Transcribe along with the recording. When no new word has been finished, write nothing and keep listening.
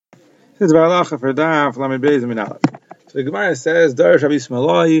It's Halacha for Daf Lamed Beis Min Aleph. So the Gemara says, "Dar Shabi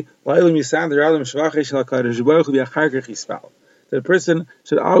Smaloi, Lailim Yisader Alam Shvachish Shel Hakadosh Baruch Hu V'Achar כך Yispal." That a person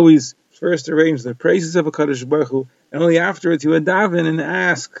should always first arrange the praises of Hakadosh Baruch Hu, and only afterwards he would daven and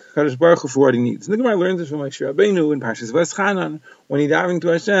ask Hakadosh Baruch Hu for what he needs. And the Gemara learns this from Moshe Rabbeinu in Parshas V'Eschanan. When he davened to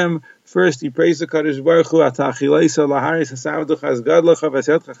Hashem, first he praised Hakadosh Baruch Hu, Atachileisa Laharis Hasavduchas Gadlacha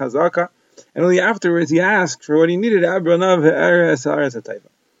V'Asetcha Chazaka, and only afterwards he asked for what he needed. Abranav Ha'eres Ha'eres Ha'taiva.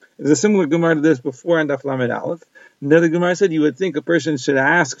 There's a similar Gemara to this before in Daf Lamed Aleph. And then the Gemara said you would think a person should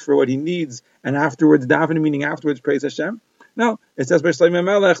ask for what he needs and afterwards daven, meaning afterwards praise Hashem. No, it says by Shlomo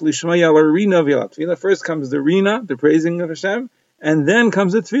Melech Lishmaya L'Rina V'Yala Tefillah. First comes the Rina, the praising of Hashem, and then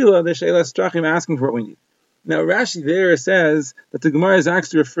comes the Tefillah, the Sheilas Strachim, asking for what we need. Now Rashi there says that the Gemara is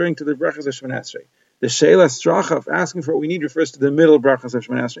actually referring to the Berachos of Shemona Esrei. The Sheilas Strachim, asking for what we need, refers to the middle Berachos of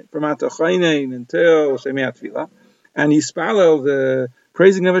Shemona Esrei, from Atachayin until Shemei Tefillah, and Yispalel, the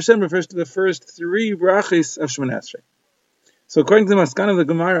praising of Hashem, refers to the first three brachos of Shemona Esrei. So according to the Maskan of the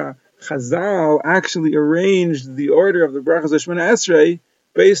Gemara, Chazal actually arranged the order of the brachos of Shemona Esrei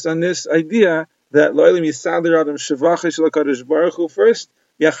based on this idea that Lo'elim Yisader Adam Shavachish Shel Hakadosh Baruch Hu first,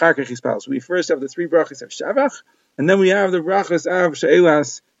 V'Achar כך Yispal. So we first have the three brachos of Shavach, and then we have the brachos of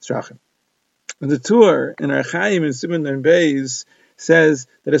She'ilas Tzrachim. The Tur in our Chaim in Siman and Beis says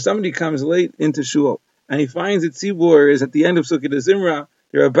that if somebody comes late into Shul, and he finds that Tzibur is at the end of Sukkot Zimra,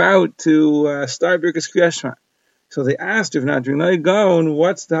 they're about to start Birkas Kriyas Shema. So they asked Rav Nadronai Gaon,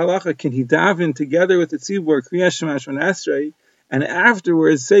 what's the halacha? Can he daven together with the Tzibur, Kriyas Shema, Shemona Esrei, and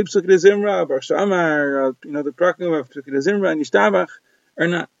afterwards say Sukkot Zimra, Baruch Shamar, the prakim of Sukkot Zimra and Yishtabach, or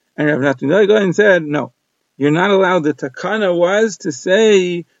not? And Rav Nadronai Gaon said, no, you're not allowed. The takana was to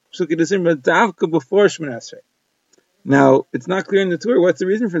say Sukkot Zimra davka before Shemona Esrei. Now, it's not clear in the Torah what's the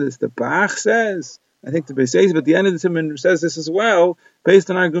reason for this. The Bach says, I think the Beis, but the end of the Siman says this as well,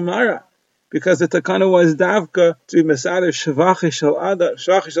 based on our Gemara, because the takana was davka to mesader shavachish shel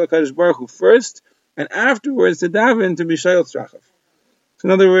Hakadosh Baruch Hu first, and afterwards to daven to be shayil tzrachav. So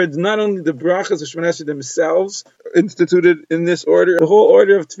in other words, not only the brachas of Shemona Esrei themselves instituted in this order, the whole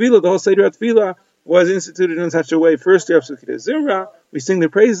order of tefillah, the whole seder of tefillah was instituted in such a way. First we have Sukkot Zimra, we sing the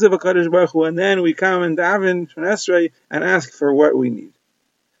praises of Hakadosh Baruch Hu, and then we come and daven Shemona Esrei and ask for what we need.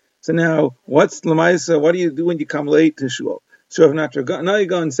 So now, what's Lamaisa? What do you do when you come late to Shul? So if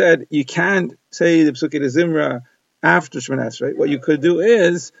Nayagon said you can't say the Sukkot Zimra after Shemona Esrei. What you could do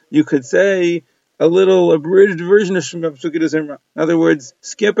is you could say a little abridged version of Sukkot Zimra. In other words,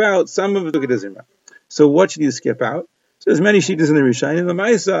 skip out some of Sukkot Zimra. So what should you skip out? So there's many shittas in the Rishayim, in the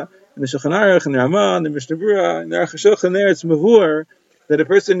Lamaisa, in the Shulchan Aruch, in the Ramah, in the Mishnah Berurah, in the Aruch HaShulchan. There it's mavur that a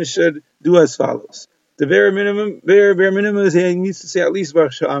person should do as follows. The bare minimum is he needs to say at least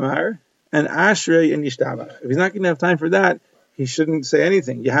Baruch Shamar and Ashrei and Yishtabach. If he's not going to have time for that, he shouldn't say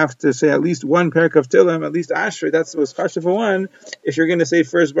anything. You have to say at least one parak of Tillim, at least Ashrei. That's the most chashuv for one. If you're going to say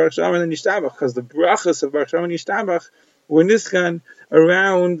first Baruch Shamar and then Yishtabach, because the brachas of Baruch Shamar and Yishtabach were niskan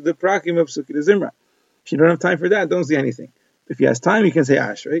around the prakim of Sukkot Zimra. If you don't have time for that, don't say anything. If he has time, he can say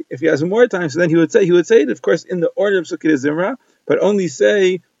Ashrei. If he has more time, so then he would say it, of course, in the order of Sukkot Zimra, but only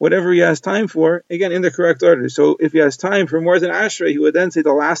say whatever he has time for, again, in the correct order. So if he has time for more than Ashrei, he would then say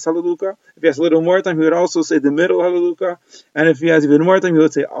the last Hallelujah. If he has a little more time, he would also say the middle Hallelujah. And if he has even more time, he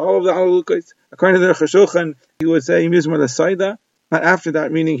would say all of the Hallelujahs. According to the Chashulchan, he would say Mizmor L'Saida. Not after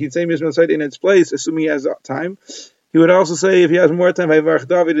that, meaning he'd say Mizmor L'Saida in its place, assuming he has time. He would also say, if he has more time, Vayvarach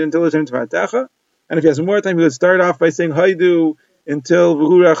David until Hashem Tvartecha. And if he has more time, he would start off by saying Haidu until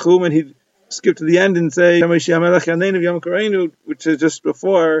V'hu Rachum, and he'd skip to the end and say which is just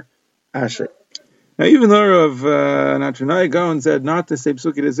before Asher. Now, even though of Natranai Gaon said not to say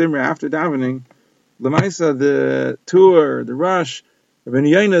Psukei Zimra after davening, Lamaisa, the Tur, the Rush, Rabbi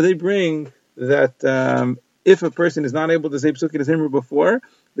Yaina, they bring that if a person is not able to say Psukei Zimra before,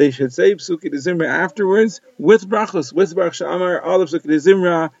 they should say Psukei Zimra afterwards with brachos, with Baruch Shamar, all of Psukei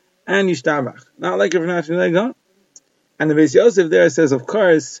Zimra and Yishtabach. Not like Rav Natranai Gaon. And the Beis Yosef there says, of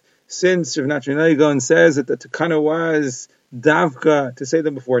course, since Rav Natranai Gaon says that the takana was davka to say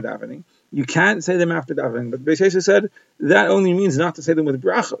them before davening, you can't say them after davening. But Beis Yosef said that only means not to say them with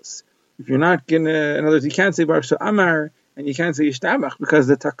brachos. If you're not gonna, in other words, you can't say Baruch Amar and you can't say Yishtabach because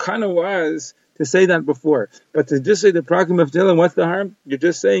the takana was to say that before. But to just say the prakim of Tehillim, what's the harm? You're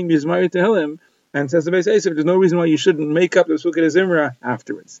just saying Yizmar Tehillim. And says the Beis Yosef, there's no reason why you shouldn't make up the Sukkot Zimra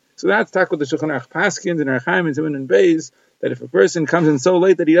afterwards. So that's talk with the Shulchan Aruch Paskins and our Chaim and Siman and Beis, that if a person comes in so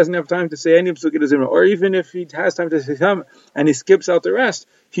late that he doesn't have time to say any of Sukkot Zimra, or even if he has time to say some and he skips out the rest,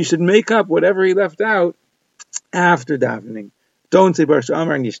 he should make up whatever he left out after davening. Don't say Baruch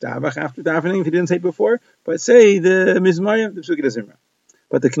Amar and Yishtabach after davening if he didn't say it before, but say the Mizmarya, the Sukkot Zimra.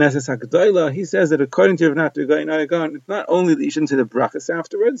 But the Knesset HaGedolah, he says that according to Rav Natan Gaon, it's not only that you shouldn't say the brachas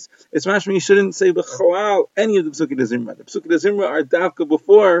afterwards, it's mashma you shouldn't say b'choal any of the Pesukei Zimra. The Pesukei Zimra are davka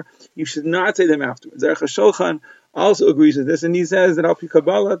before, you should not say them afterwards. Derech HaShulchan also agrees with this, and he says that Al Pi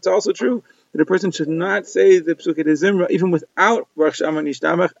Kabbalah, it's also true that a person should not say the Pesukei Zimra even without Baruch Shama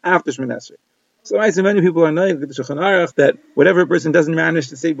Nishtabach after Shemini Esrei. So I say many people are knowing that whatever a person doesn't manage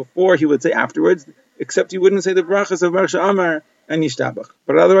to say before, he would say afterwards, except he wouldn't say the brachas of Baruch Shama and Yishtabach.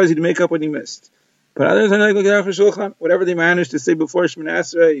 But otherwise, he'd make up what he missed. But others are like whatever they manage to say before Shemini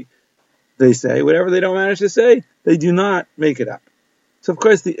Esrei, they say. Whatever they don't manage to say, they do not make it up. So of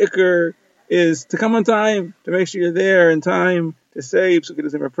course, the ikr is to come on time, to make sure you're there in time to say Pesukei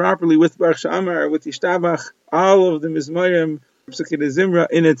Zimra properly with Baruch Shama, with Yishtabach, all of the Mizmorim, Pesukei Zimra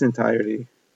in its entirety.